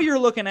 Mm-hmm. Now you're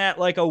looking at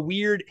like a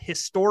weird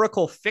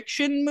historical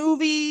fiction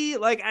movie.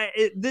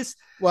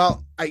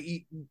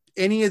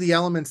 Any of the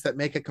elements that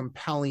make a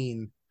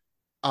compelling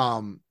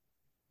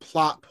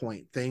plot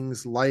point,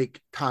 things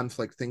like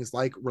conflict, things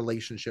like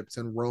relationships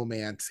and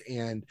romance,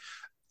 and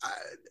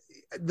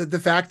the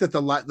fact that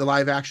the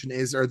live action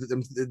is, or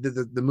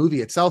the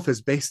movie itself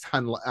is based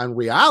on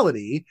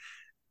reality,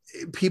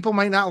 people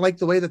might not like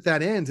the way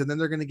that ends, and then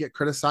they're going to get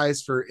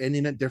criticized for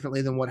ending it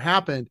differently than what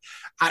happened.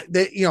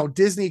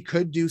 Disney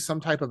could do some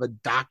type of a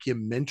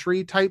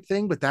documentary type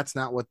thing, but that's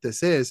not what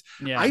this is.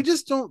 Yeah. I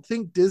just don't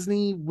think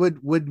Disney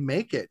would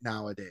make it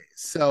nowadays.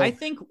 So I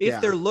think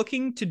if they're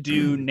looking to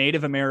do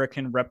Native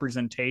American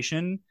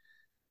representation,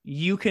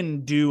 you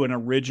can do an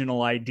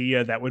original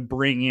idea that would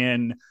bring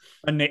in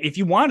if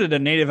you wanted a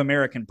Native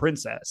American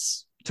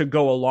princess to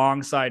go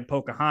alongside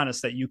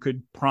Pocahontas that you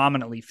could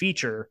prominently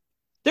feature.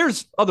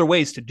 There's other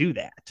ways to do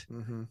that.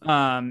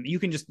 Mm-hmm. You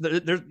can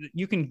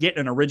you can get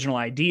an original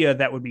idea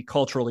that would be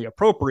culturally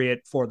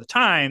appropriate for the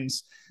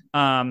times,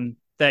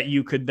 that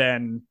you could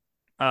then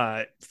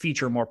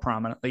feature more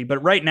prominently.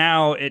 But right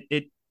now,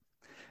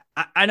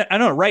 I don't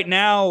know. Right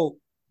now,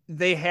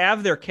 they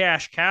have their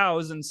cash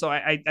cows, and so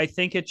I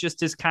think it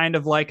just is kind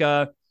of like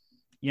a,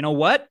 you know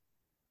what?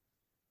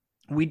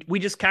 We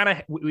just kind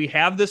of we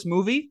have this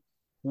movie.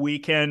 We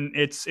can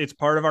it's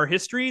part of our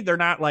history. They're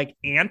not like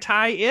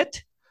anti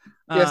it.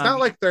 Yeah, it's not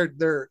like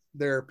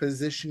they're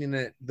positioning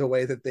it the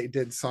way that they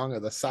did Song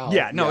of the South.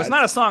 Yeah, no, it's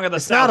not a Song of the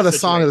South. It's not a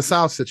Song of the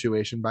South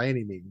situation by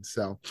any means.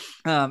 So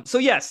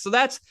yes, so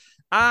that's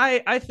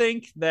I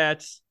think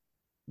that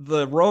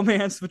the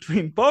romance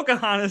between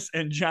Pocahontas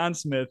and John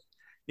Smith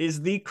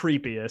is the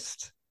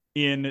creepiest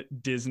in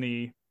the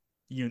Disney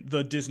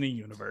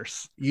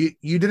universe. You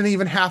didn't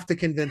even have to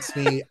convince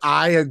me.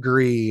 I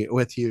agree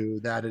with you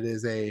that it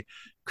is a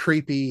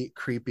creepy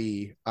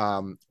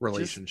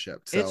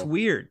relationship. So it's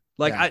weird.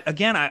 Like,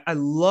 yeah. I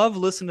love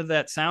listening to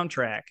that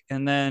soundtrack,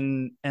 and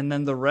then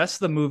the rest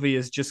of the movie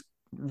is just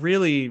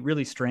really,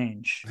 really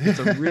strange. It's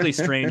a really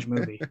strange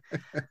movie.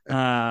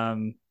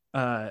 It's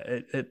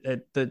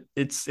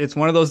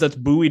one of those that's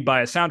buoyed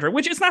by a soundtrack,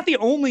 which is not the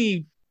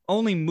only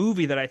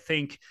movie that I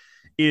think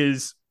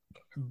is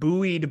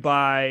buoyed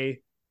by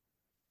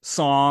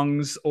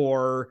songs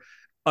or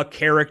a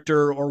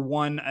character or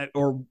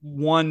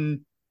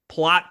one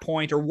plot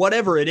point or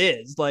whatever it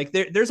is. Like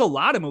there's a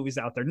lot of movies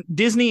out there,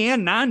 Disney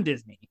and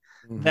non-Disney,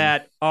 mm-hmm.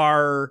 that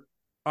are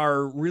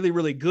really,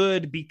 really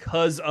good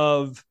because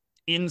of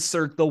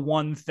insert the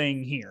one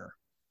thing here.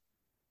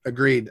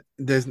 Agreed.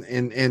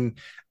 And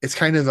it's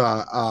kind of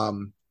a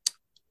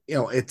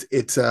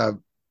it's a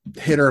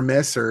hit or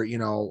miss, or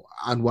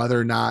on whether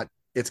or not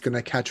it's going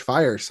to catch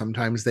fire.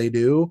 Sometimes they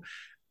do,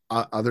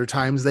 other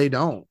times they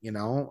don't,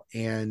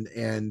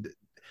 and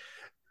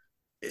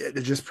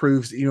it just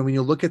proves, when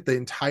you look at the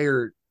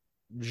entire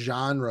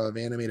genre of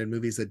animated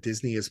movies that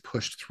Disney has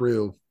pushed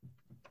through,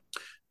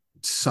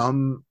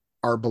 some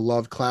are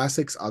beloved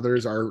classics,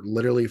 others are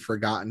literally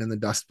forgotten in the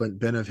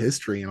dustbin of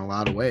history in a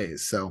lot of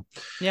ways. So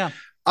yeah.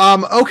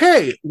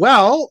 Okay.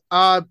 Well,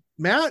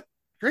 Matt,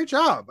 great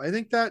job. I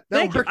think that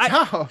worked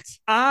out.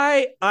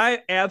 I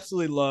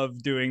absolutely love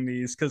doing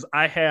these because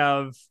I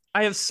have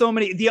so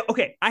many.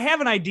 I have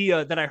an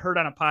idea that I heard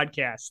on a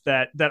podcast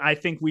that I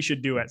think we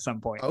should do at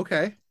some point.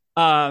 Okay.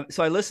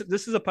 So I listen.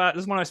 This is one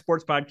of my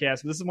sports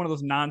podcasts. This is one of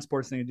those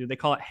non-sports things to do. They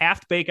call it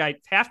half-baked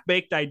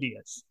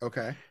ideas.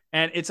 Okay.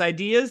 And it's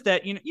ideas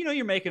that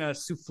you're making a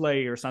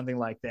souffle or something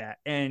like that,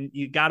 and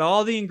you got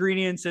all the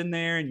ingredients in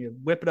there, and you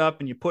whip it up,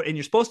 and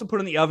you're supposed to put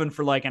it in the oven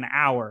for like an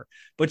hour,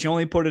 but you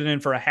only put it in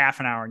for a half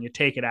an hour, and you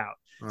take it out.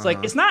 It's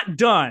like it's not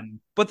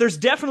done, but there's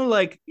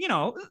definitely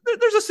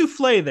there's a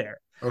souffle there.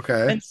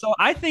 Okay. And so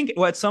I think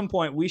at some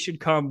point we should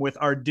come with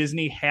our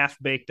Disney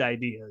half-baked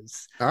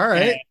ideas. All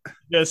right.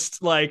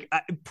 Just like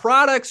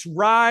products,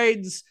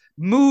 rides,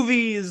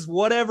 movies,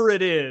 whatever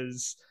it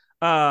is.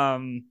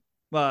 Have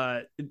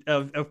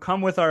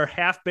come with our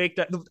half-baked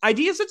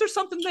ideas that there's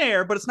something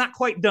there, but it's not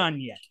quite done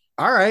yet.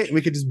 All right.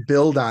 We could just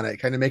build on it,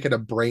 kind of make it a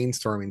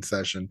brainstorming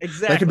session.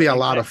 Exactly. That could be a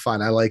lot of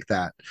fun. I like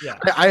that. Yeah.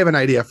 I have an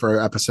idea for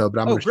an episode,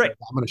 but I'm going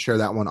to share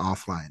that one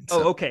offline.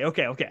 So. Oh, okay.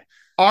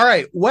 All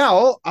right.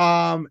 Well,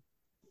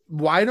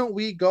 why don't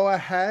we go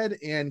ahead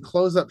and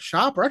close up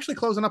shop? We're actually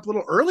closing up a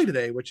little early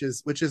today, which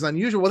is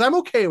unusual. Well, I'm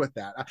okay with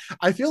that.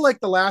 I feel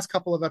like the last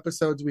couple of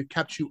episodes we've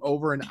kept you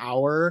over an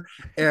hour,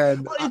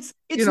 and it's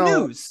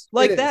news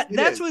like that.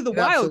 That's really the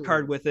wild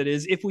card with it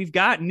is if we've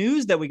got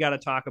news that we got to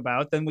talk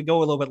about, then we go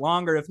a little bit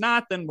longer. If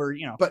not, then we're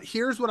But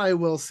here's what I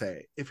will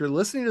say: if you're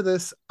listening to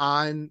this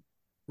on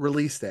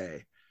release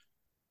day,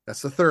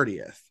 that's the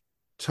 30th.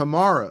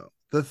 Tomorrow,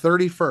 the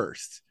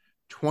 31st,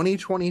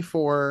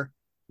 2024.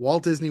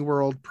 Walt Disney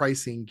World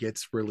pricing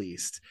gets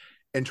released,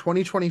 and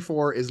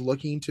 2024 is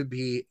looking to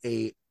be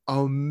a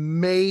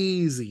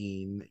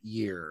amazing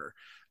year.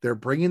 They're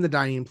bringing the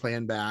dining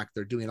plan back.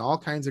 They're doing all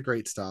kinds of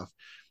great stuff.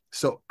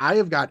 So I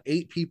have got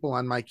 8 people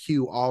on my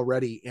queue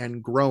already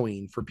and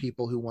growing for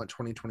people who want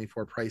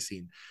 2024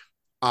 pricing.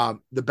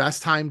 The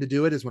best time to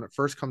do it is when it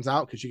first comes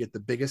out, because you get the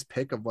biggest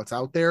pick of what's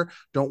out there.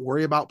 Don't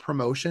worry about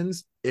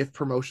promotions. If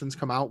promotions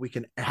come out, we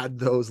can add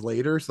those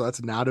later. So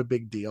that's not a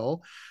big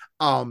deal.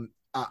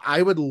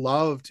 I would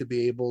love to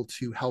be able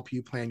to help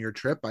you plan your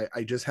trip.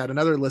 I just had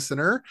another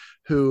listener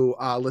who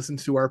listened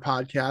to our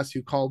podcast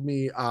who called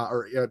me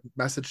or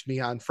messaged me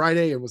on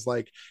Friday and was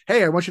like,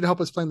 hey, I want you to help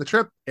us plan the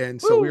trip.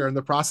 And so we are in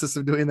the process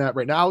of doing that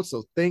right now.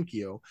 So thank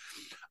you.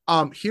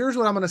 Here's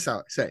what I'm going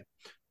to say.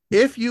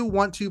 If you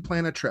want to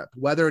plan a trip,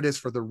 whether it is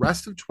for the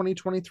rest of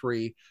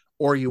 2023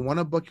 or you want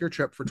to book your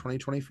trip for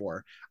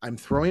 2024, I'm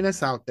throwing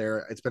this out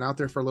there. It's been out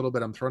there for a little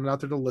bit. I'm throwing it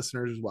out there to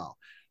listeners as well.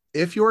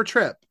 If your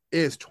trip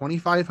is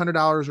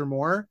 $2,500 or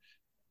more,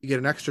 you get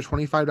an extra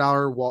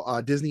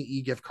 $25 Disney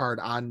e-gift card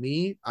on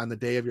me on the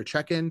day of your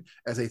check-in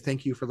as a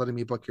thank you for letting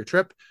me book your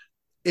trip.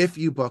 If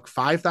you book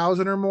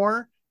 $5,000 or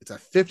more, it's a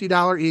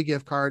 $50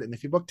 e-gift card. And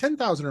if you book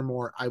 $10,000 or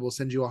more, I will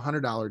send you a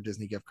 $100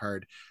 Disney gift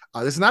card.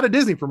 This is not a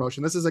Disney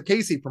promotion. This is a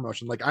Casey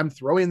promotion. Like, I'm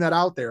throwing that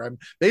out there. I'm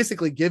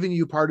basically giving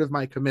you part of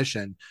my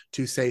commission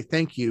to say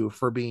thank you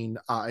for being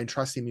and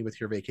trusting me with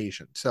your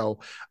vacation. So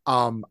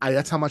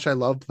that's how much I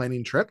love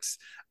planning trips.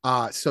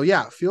 So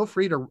yeah, feel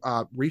free to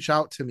reach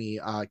out to me,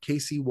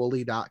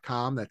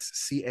 CaseyWoolley.com.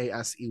 That's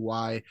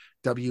CaseyWoolley,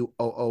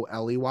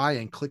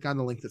 and click on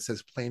the link that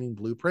says Planning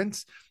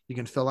Blueprints. You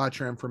can fill out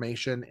your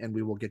information and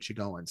we will get you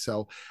going.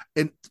 So,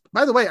 and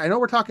by the way, I know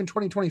we're talking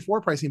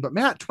 2024 pricing, but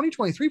Matt,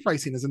 2023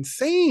 pricing is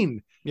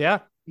insane. Yeah.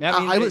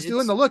 I was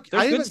doing the look.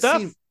 I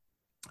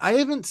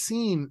haven't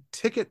seen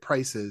ticket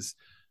prices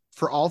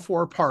for all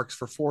 4 parks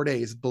for 4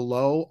 days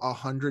below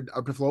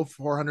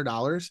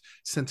 $400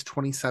 since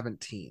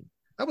 2017.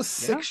 That was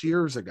 6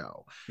 years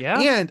ago. Yeah.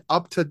 And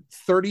up to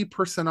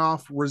 30%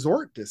 off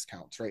resort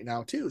discounts right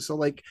now too. So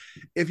like,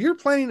 if you're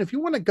planning, if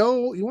you want to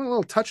go, you want a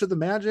little touch of the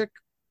magic,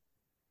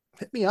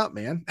 hit me up,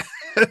 man.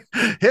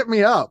 Hit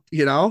me up,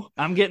 you know.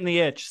 I'm getting the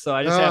itch, so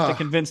I just have to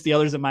convince the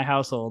others in my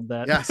household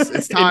that yes,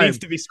 it's time. It needs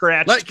to be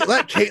scratched.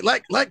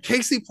 Let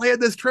Casey plan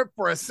this trip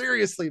for us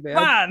seriously, man.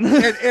 Come on.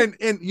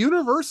 and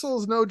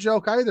Universal's no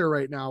joke either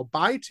right now.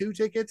 Buy 2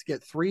 tickets,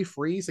 get 3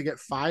 free, so get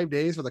 5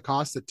 days for the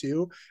cost of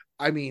 2.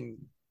 I mean,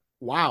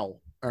 wow.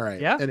 All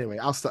right. Yeah. Anyway,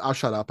 I'll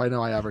shut up. I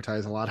know I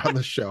advertise a lot on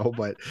the show,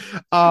 but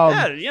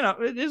yeah, you know,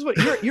 it is what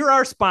you're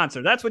our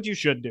sponsor. That's what you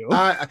should do.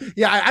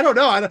 Yeah, I don't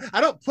know.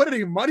 I don't put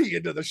any money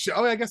into the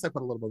show. I guess I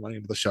put a little bit of money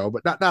into the show,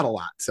 but not a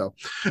lot. So,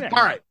 yeah.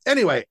 All right.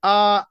 Anyway,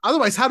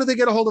 otherwise, how do they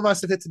get a hold of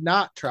us if it's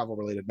not travel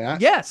related, Matt?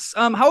 Yes.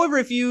 However,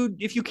 if you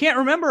can't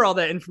remember all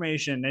that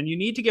information and you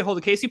need to get hold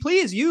of Casey,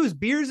 please use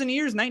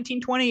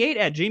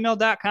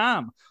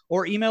beersandears1928@gmail.com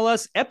or email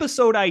us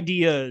episode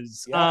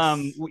ideas.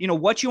 Yes. You know,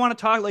 what you want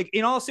to talk, like,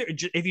 in all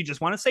serious, if you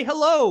just want to say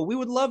hello, we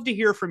would love to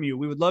hear from you.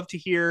 We would love to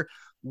hear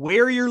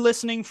where you're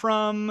listening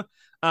from,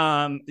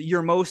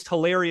 your most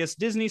hilarious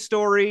Disney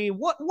story,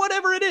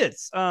 whatever it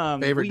is.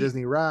 Favorite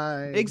Disney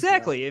ride.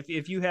 Exactly. Yeah.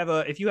 If you have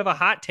a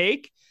hot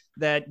take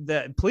that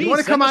please, you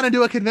want to come on and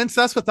do a convince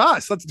us with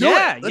us. Let's do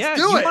it. Let's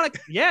do it.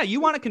 You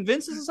want to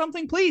convince us of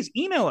something? Please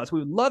email us. We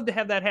would love to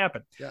have that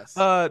happen. Yes.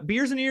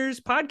 Beers and Ears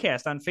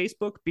podcast on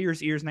Facebook,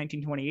 Beers Ears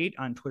 1928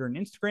 on Twitter and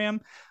Instagram.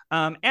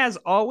 As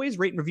always,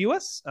 rate and review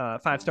us.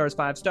 5 stars,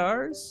 5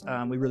 stars.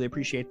 We really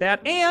appreciate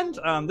that. And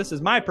this is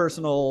my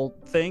personal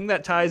thing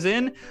that ties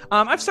in.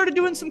 I've started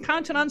doing some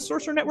content on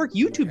Sorcerer Network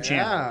YouTube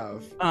channel.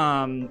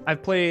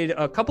 I've played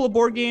a couple of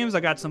board games. I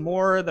got some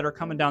more that are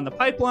coming down the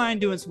pipeline,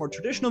 doing some more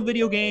traditional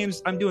video games.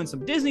 I'm doing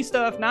some Disney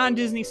stuff,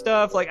 non-Disney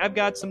stuff. Like, I've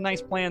got some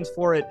nice plans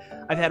for it.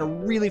 I've had a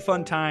really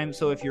fun time.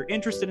 So if you're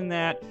interested in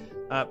that,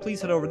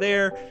 please head over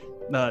there.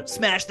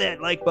 Smash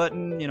that like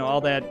button, you know,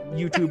 all that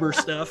YouTuber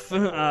stuff.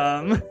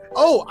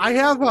 I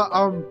have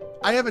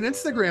an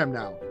Instagram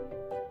now.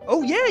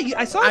 Oh yeah,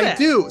 I saw that. I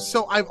do.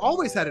 So I've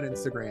always had an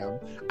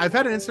Instagram. I've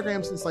had an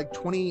Instagram since like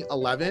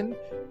 2011.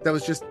 That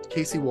was just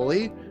Casey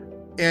Woolley,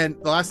 and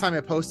the last time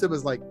I posted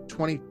was like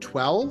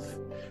 2012.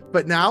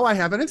 But now I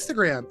have an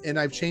Instagram and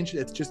I've changed it.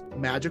 It's just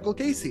Magical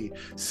Casey.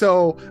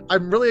 So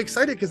I'm really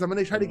excited because I'm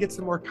going to try to get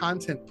some more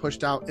content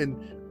pushed out, and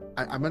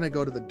I'm going to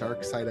go to the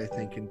dark side, I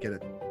think, and get a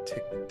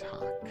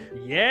TikTok.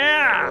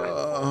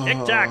 Yeah.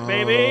 TikTok,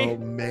 baby. Oh,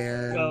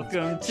 man.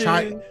 Welcome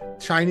to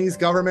Chinese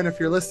government. If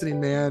you're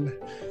listening, man,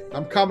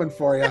 I'm coming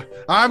for you.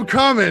 I'm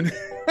coming.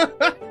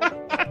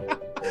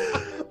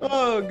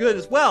 Oh,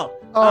 goodness. Well,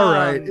 all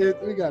right.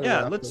 We got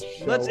let's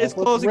it's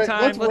closing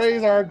time. Let's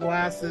raise our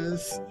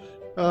glasses.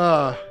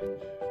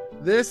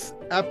 This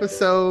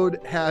episode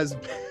has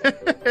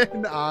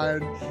been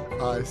on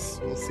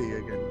us. We'll see you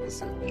again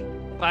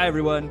soon. Bye,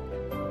 everyone.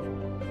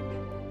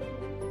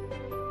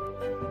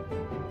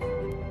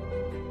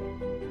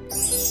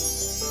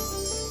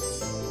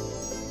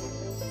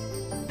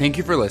 Thank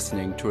you for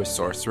listening to a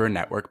Sorcerer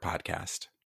Network podcast.